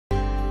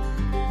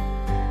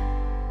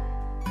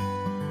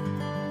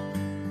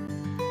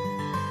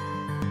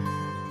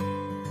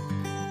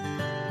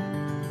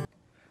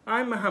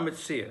I'm Mohammad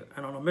Sear,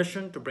 and on a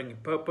mission to bring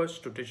purpose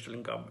to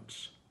digital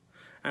governments.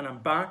 And I'm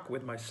back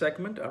with my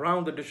segment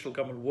Around the Digital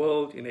Government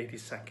World in 80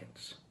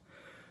 Seconds.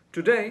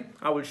 Today,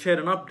 I will share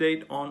an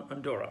update on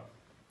Andorra.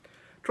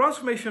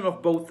 Transformation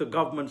of both the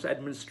government's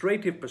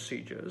administrative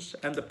procedures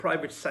and the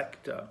private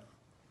sector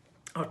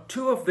are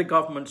two of the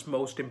government's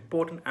most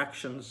important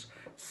actions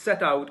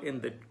set out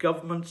in the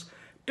government's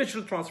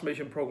Digital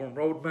Transformation Program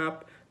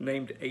Roadmap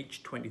named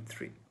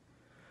H23.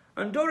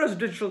 Andorra's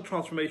digital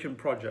transformation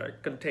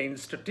project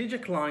contains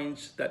strategic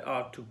lines that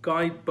are to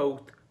guide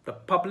both the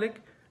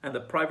public and the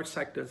private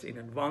sectors in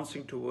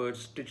advancing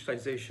towards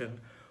digitization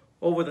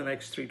over the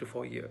next 3 to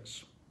 4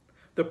 years.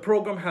 The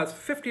program has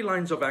 50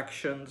 lines of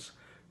actions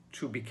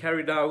to be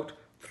carried out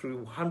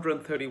through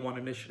 131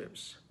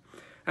 initiatives,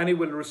 and it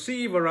will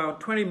receive around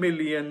 20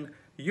 million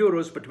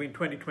euros between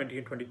 2020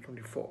 and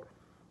 2024.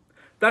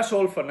 That's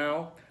all for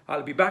now.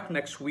 I'll be back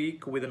next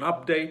week with an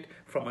update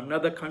from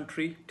another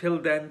country. Till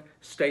then,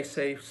 stay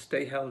safe,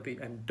 stay healthy,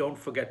 and don't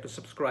forget to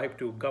subscribe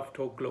to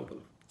GovTalk Global.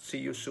 See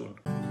you soon.